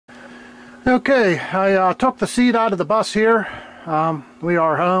Okay, I took the seat out of the bus here. We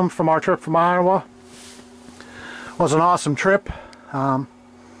are home from our trip from Iowa. It was an awesome trip, but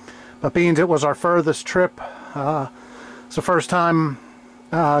being it was our furthest trip, it's the first time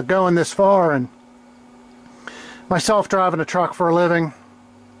going this far, and myself driving a truck for a living,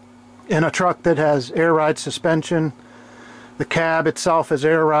 in a truck that has air ride suspension. The cab itself is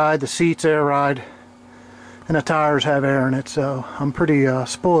air ride, the seats air ride, and the tires have air in it, so I'm pretty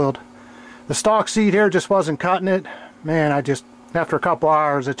spoiled. The stock seat here just wasn't cutting it. Man, after a couple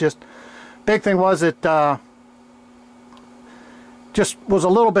hours, big thing was it just was a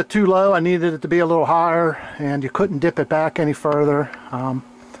little bit too low. I needed it to be a little higher, and you couldn't dip it back any further.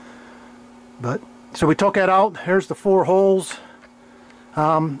 So we took it out. Here's the 4 holes.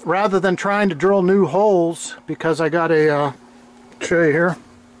 Rather than trying to drill new holes, because I got a, show you here.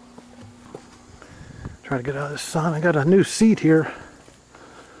 Try to get out of the sun. I got a new seat here.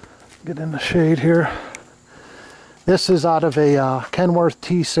 Get in the shade here. This is out of a Kenworth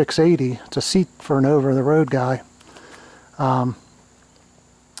T680. It's a seat for an over-the-road guy.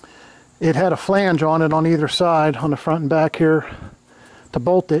 It had a flange on it on either side, on the front and back here, to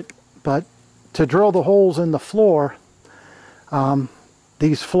bolt it. But to drill the holes in the floor,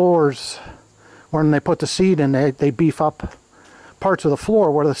 these floors, when they put the seat in, they beef up parts of the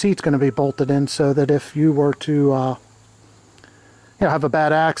floor where the seat's going to be bolted in, so that if you were to have a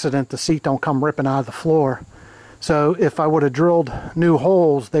bad accident, the seat don't come ripping out of the floor. So if I would have drilled new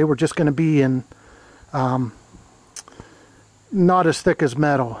holes, they were just going to be in not as thick as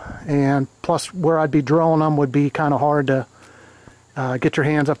metal, and plus where I'd be drilling them would be kind of hard to get your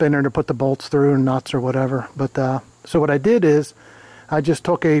hands up in there to put the bolts through and nuts or whatever. But so what I did is I just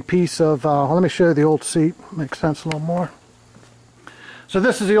took a piece of let me show you the old seat, makes sense a little more. So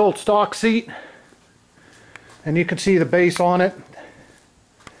this is the old stock seat, and you can see the base on it.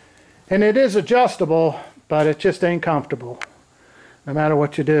 And it is adjustable, but it just ain't comfortable, no matter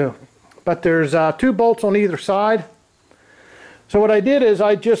what you do. But there's 2 bolts on either side. So what I did is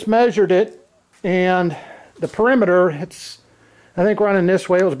I just measured it, and the perimeter, it's, I think running this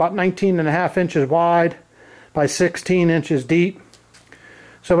way, it was about 19.5 inches wide by 16 inches deep.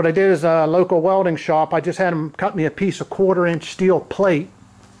 So what I did is a local welding shop, I just had them cut me a piece of 1/4 inch steel plate,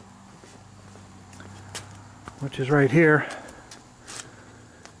 which is right here.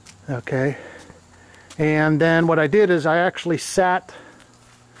 Okay, and then what I did is I actually sat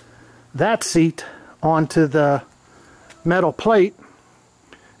that seat onto the metal plate,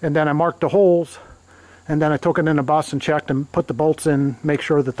 and then I marked the holes, and then I took it in a bus and checked and put the bolts in, make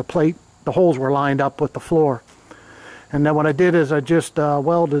sure that the holes were lined up with the floor. And then what I did is I just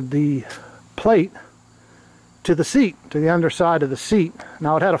welded the plate to the seat, to the underside of the seat.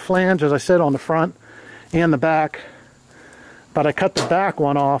 Now it had a flange, as I said, on the front and the back, but I cut the back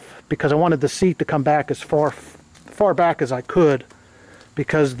one off because I wanted the seat to come back as far back as I could,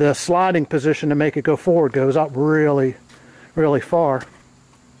 because the sliding position to make it go forward goes up really, really far.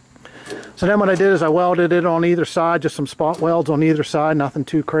 So then what I did is I welded it on either side, just some spot welds on either side, nothing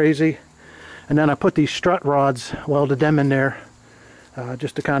too crazy. And then I put these strut rods, welded them in there,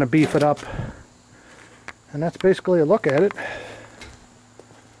 just to kind of beef it up. And that's basically a look at it.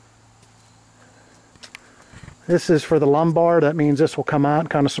 This is for the lumbar. That means this will come out and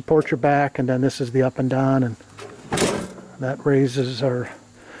kind of support your back, and then this is the up and down, and that raises or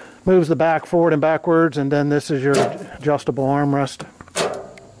moves the back forward and backwards, and then this is your adjustable armrest.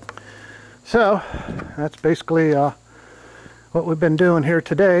 So that's basically what we've been doing here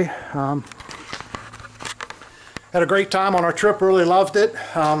today. Had a great time on our trip, really loved it,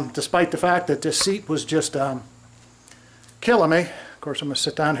 despite the fact that this seat was just killing me. Of course, I'm going to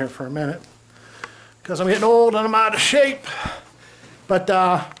sit down here for a minute because I'm getting old and I'm out of shape. But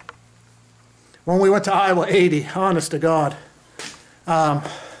when we went to Iowa 80, honest to God,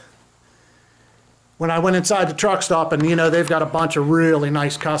 when I went inside the truck stop, and they've got a bunch of really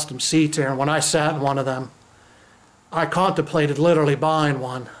nice custom seats here, and when I sat in one of them, I contemplated literally buying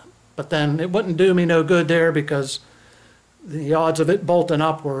one. But then it wouldn't do me no good there because the odds of it bolting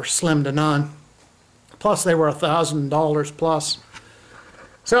up were slim to none. Plus they were $1,000 plus.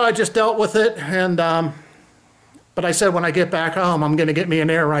 So I just dealt with it, and but I said when I get back home I'm going to get me an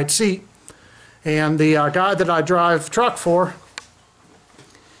air ride seat. And the guy that I drive truck for,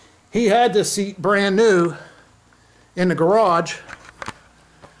 he had this seat brand new in the garage,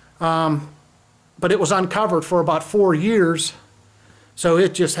 but it was uncovered for about 4 years. So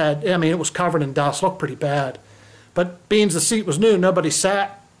it just had, it was covered in dust, looked pretty bad. But being the seat was new, nobody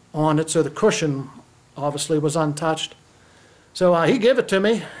sat on it, so the cushion obviously was untouched. So he gave it to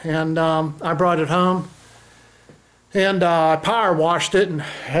me, and I brought it home. And I power washed it, and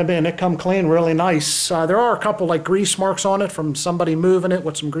man, it come clean really nice. There are a couple like grease marks on it from somebody moving it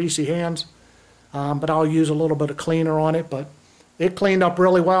with some greasy hands, but I'll use a little bit of cleaner on it. But it cleaned up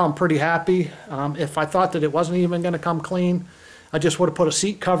really well. I'm pretty happy. If I thought that it wasn't even going to come clean, I just would have put a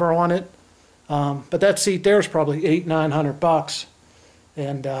seat cover on it. But that seat there is probably $800-900,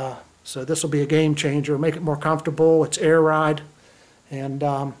 and so this will be a game changer. Make it more comfortable. It's air ride,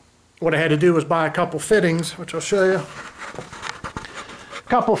 and what I had to do was buy a couple fittings, which I'll show you. A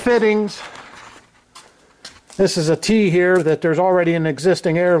couple fittings. This is a T here that there's already an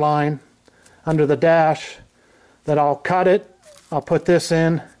existing airline under the dash that I'll cut it. I'll put this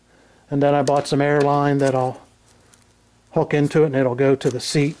in, and then I bought some airline that I'll hook into it, and it'll go to the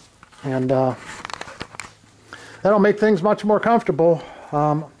seat. And that'll make things much more comfortable.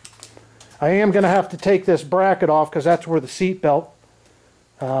 I am going to have to take this bracket off because that's where the seat belt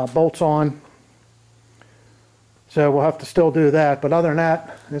bolts on, so we'll have to still do that. But other than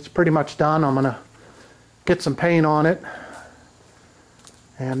that, it's pretty much done. I'm gonna get some paint on it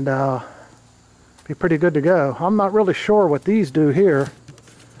and be pretty good to go. I'm not really sure what these do here.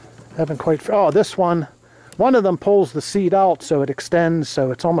 Haven't quite. Oh, this one of them pulls the seat out so it extends,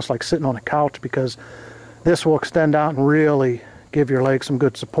 so it's almost like sitting on a couch, because this will extend out and really give your legs some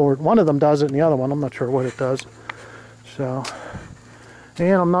good support. One of them does it, and the other one I'm not sure what it does. So,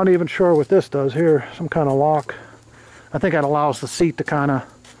 and I'm not even sure what this does here. Some kind of lock. I think that allows the seat to kind of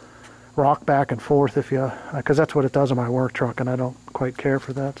rock back and forth if you, because that's what it does in my work truck, and I don't quite care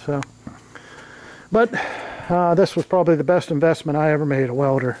for that. So, but this was probably the best investment I ever made, a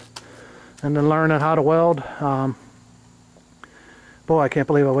welder. And then learning how to weld. Boy, I can't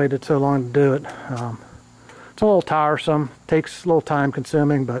believe I waited so long to do it. It's a little tiresome, takes a little time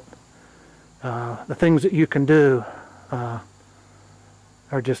consuming, but the things that you can do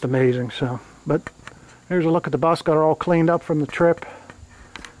are just amazing. So, but here's a look at the bus. Got her all cleaned up from the trip,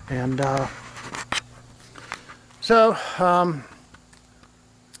 and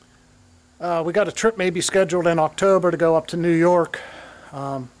we got a trip maybe scheduled in October to go up to New York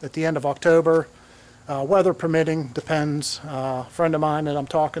at the end of October. Weather permitting, depends. A friend of mine that I'm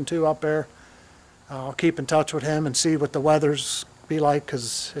talking to up there, I'll keep in touch with him and see what the weather's be like,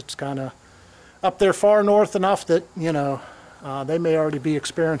 because it's kind of up there far north enough that, you know, they may already be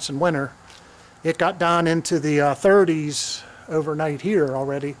experiencing winter. It got down into the 30s overnight here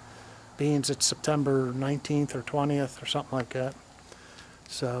already, being it's September 19th or 20th or something like that.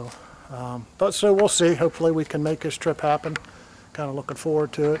 So, but so we'll see. Hopefully we can make this trip happen. Kind of looking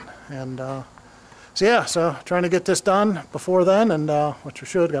forward to it. And so yeah, so trying to get this done before then, and which we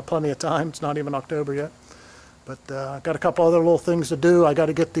should. Got plenty of time. It's not even October yet. But got a couple other little things to do. I got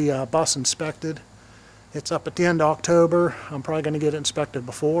to get the bus inspected. It's up at the end of October. I'm probably going to get it inspected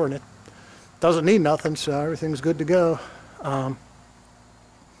before, and it doesn't need nothing, so everything's good to go.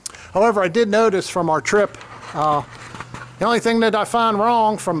 However, I did notice from our trip, the only thing that I found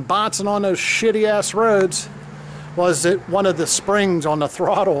wrong from bouncing on those shitty ass roads was that one of the springs on the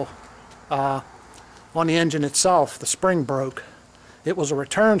throttle, on the engine itself, the spring broke. It was a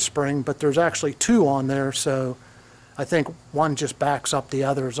return spring, but there's actually two on there, so I think one just backs up the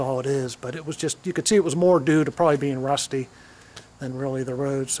other is all it is. But it was just, you could see it was more due to probably being rusty than really the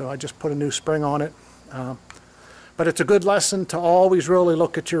road, so I just put a new spring on it. But it's a good lesson to always really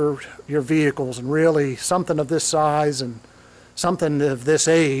look at your vehicles, and really something of this size and something of this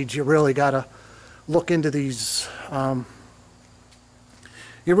age, you really got to look into these.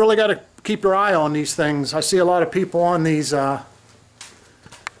 You really got to keep your eye on these things. I see a lot of people on these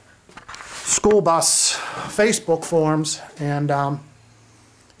school bus Facebook forums, and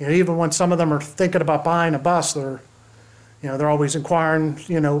you know, even when some of them are thinking about buying a bus, they're always inquiring,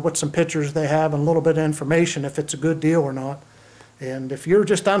 what some pictures they have and a little bit of information if it's a good deal or not. And if you're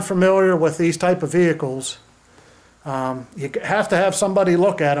just unfamiliar with these type of vehicles, you have to have somebody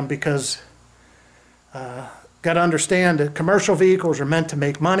look at them, because got to understand that commercial vehicles are meant to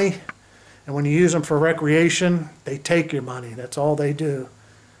make money, and when you use them for recreation, they take your money. That's all they do.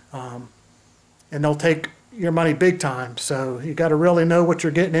 And they'll take your money big time. So you got to really know what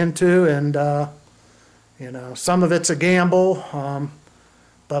you're getting into, and some of it's a gamble,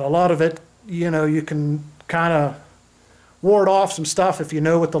 but a lot of it, you can kind of ward off some stuff if you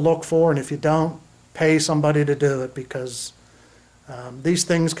know what to look for, and if you don't, pay somebody to do it, because these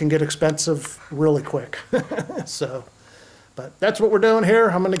things can get expensive really quick. So, but that's what we're doing here.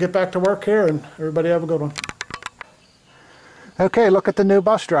 I'm going to get back to work here, and everybody have a good one. Okay, look at the new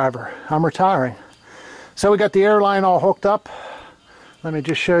bus driver. I'm retiring. So we got the airline all hooked up. Let me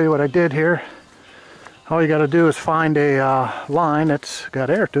just show you what I did here. All you got to do is find a line that's got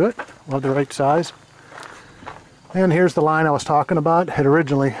air to it, of the right size. And here's the line I was talking about. It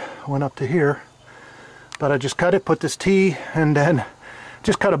originally went up to here, but I just cut it, put this T, and then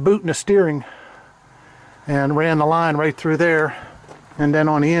just cut a boot in the steering and ran the line right through there. And then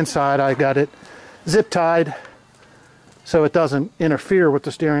on the inside I got it zip tied so it doesn't interfere with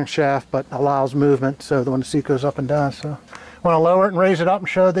the steering shaft but allows movement so that when the seat goes up and down. So I want to lower it and raise it up and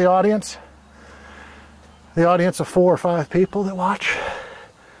show the audience of 4 or 5 people that watch.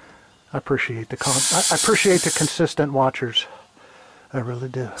 I appreciate the consistent watchers. I really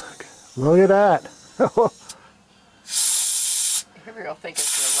do. Look at that. Everybody will think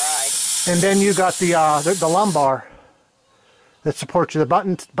it's a ride. And then you got the lumbar that supports you. The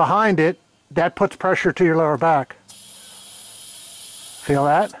button behind it, that puts pressure to your lower back. Feel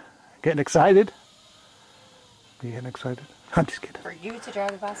that? Getting excited? You getting excited? I'm just kidding. For you to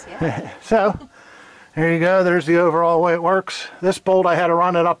drive the bus, yeah. So, there you go. There's the overall way it works. This bolt, I had to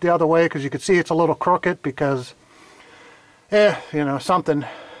run it up the other way because you could see it's a little crooked because, you know, something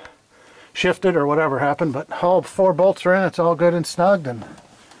shifted or whatever happened. But all 4 bolts are in. It's all good and snugged. And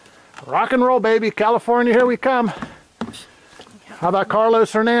rock and roll, baby. California, here we come. How about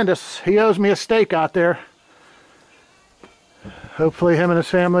Carlos Hernandez? He owes me a steak out there. Hopefully him and his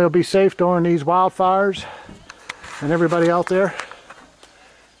family will be safe during these wildfires and everybody out there.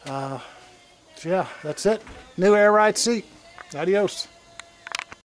 So yeah, that's it. New air ride seat. Adios.